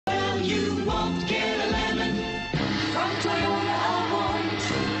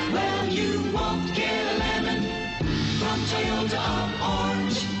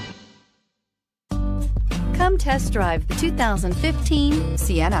test drive the 2015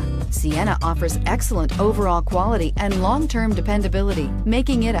 Sienna. Sienna offers excellent overall quality and long-term dependability,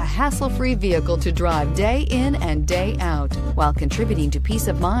 making it a hassle-free vehicle to drive day in and day out, while contributing to peace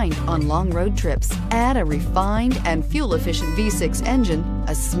of mind on long road trips. Add a refined and fuel-efficient V6 engine,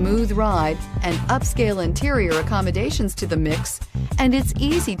 a smooth ride, and upscale interior accommodations to the mix, and it's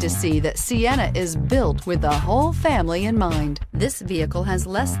easy to see that Sienna is built with the whole family in mind. This vehicle has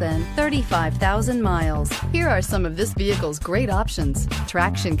less than 35,000 miles. Here are some of this vehicle's great options: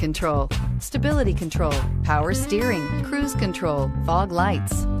 traction control, stability control, power steering, cruise control, fog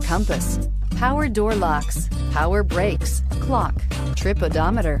lights, compass, power door locks, power brakes, clock, trip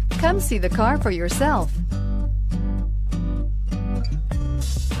odometer. Come see the car for yourself.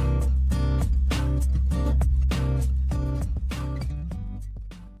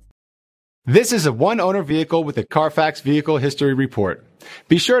 This is a one-owner vehicle with a Carfax Vehicle History Report.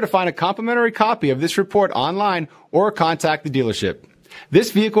 Be sure to find a complimentary copy of this report online or contact the dealership.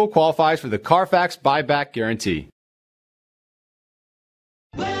 This vehicle qualifies for the Carfax Buyback Guarantee.